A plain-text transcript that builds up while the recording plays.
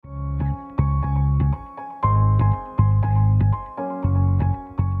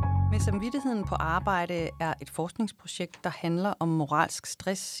Samvittigheden på arbejde er et forskningsprojekt, der handler om moralsk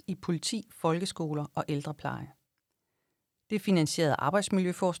stress i politi, folkeskoler og ældrepleje. Det er finansieret af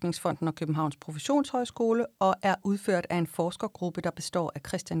Arbejdsmiljøforskningsfonden og Københavns Professionshøjskole og er udført af en forskergruppe, der består af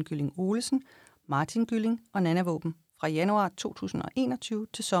Christian Gylling Olesen, Martin Gylling og Nana Vaaben fra januar 2021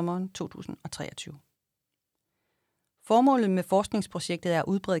 til sommeren 2023. Formålet med forskningsprojektet er at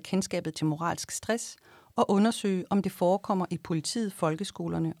udbrede kendskabet til moralsk stress og undersøge, om det forekommer i politiet,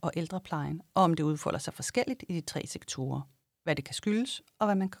 folkeskolerne og ældreplejen, og om det udfolder sig forskelligt i de 3 sektorer, hvad det kan skyldes og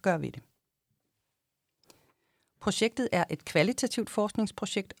hvad man kan gøre ved det. Projektet er et kvalitativt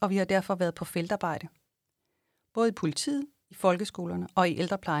forskningsprojekt, og vi har derfor været på feltarbejde. Både i politiet, i folkeskolerne og i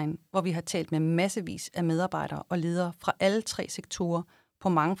ældreplejen, hvor vi har talt med massevis af medarbejdere og ledere fra alle 3 sektorer på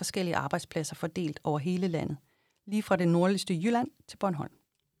mange forskellige arbejdspladser fordelt over hele landet, lige fra det nordligste Jylland til Bornholm.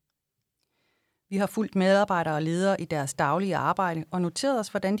 Vi har fulgt medarbejdere og ledere i deres daglige arbejde og noteret os,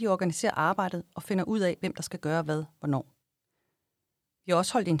 hvordan de organiserer arbejdet og finder ud af, hvem der skal gøre hvad, hvornår. Vi har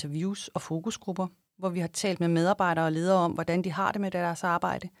også holdt interviews og fokusgrupper, hvor vi har talt med medarbejdere og ledere om, hvordan de har det med deres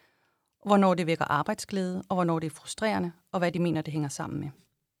arbejde, hvornår det vækker arbejdsglæde, og hvornår det er frustrerende, og hvad de mener, det hænger sammen med.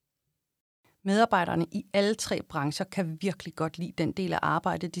 Medarbejderne i alle 3 brancher kan virkelig godt lide den del af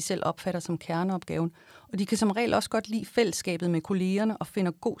arbejdet, de selv opfatter som kerneopgaven, og de kan som regel også godt lide fællesskabet med kollegerne og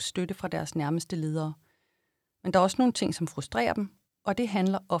finder god støtte fra deres nærmeste ledere. Men der er også nogle ting, som frustrerer dem, og det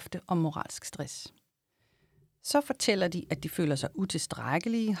handler ofte om moralsk stress. Så fortæller de, at de føler sig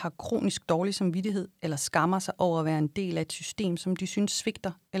utilstrækkelige, har kronisk dårlig samvittighed eller skammer sig over at være en del af et system, som de synes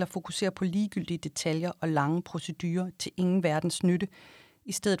svigter, eller fokuserer på ligegyldige detaljer og lange procedurer til ingen verdens nytte,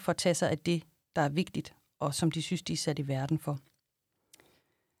 i stedet for at tage sig af det, der er vigtigt, og som de synes, de er sat i verden for.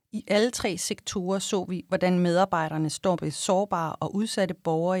 I alle 3 sektorer så vi, hvordan medarbejderne står ved sårbare og udsatte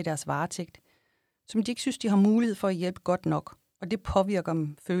borgere i deres varetægt, som de ikke synes, de har mulighed for at hjælpe godt nok, og det påvirker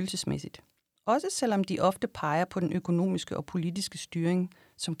dem følelsesmæssigt. Også selvom de ofte peger på den økonomiske og politiske styring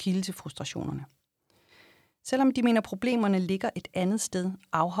som kilde til frustrationerne. Selvom de mener, problemerne ligger et andet sted,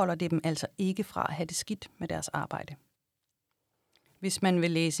 afholder det dem altså ikke fra at have det skidt med deres arbejde. Hvis man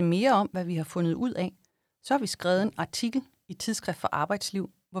vil læse mere om, hvad vi har fundet ud af, så har vi skrevet en artikel i Tidsskrift for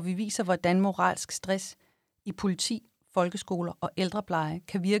Arbejdsliv, hvor vi viser, hvordan moralsk stress i politi, folkeskoler og ældrepleje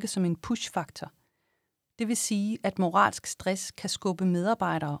kan virke som en push-faktor. Det vil sige, at moralsk stress kan skubbe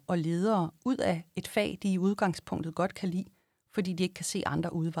medarbejdere og ledere ud af et fag, de i udgangspunktet godt kan lide, fordi de ikke kan se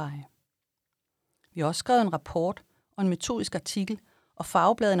andre udveje. Vi har også skrevet en rapport og en metodisk artikel, og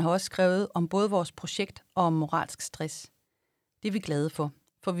fagbladene har også skrevet om både vores projekt og om moralsk stress. Det er vi glade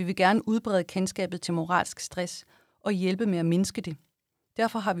for vi vil gerne udbrede kendskabet til moralsk stress og hjælpe med at mindske det.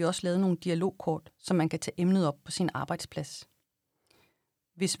 Derfor har vi også lavet nogle dialogkort, som man kan tage emnet op på sin arbejdsplads.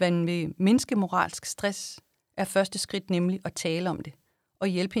 Hvis man vil mindske moralsk stress, er første skridt nemlig at tale om det og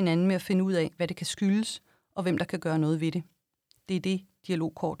hjælpe hinanden med at finde ud af, hvad det kan skyldes og hvem der kan gøre noget ved det. Det er det,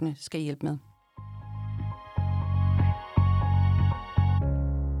 dialogkortene skal hjælpe med.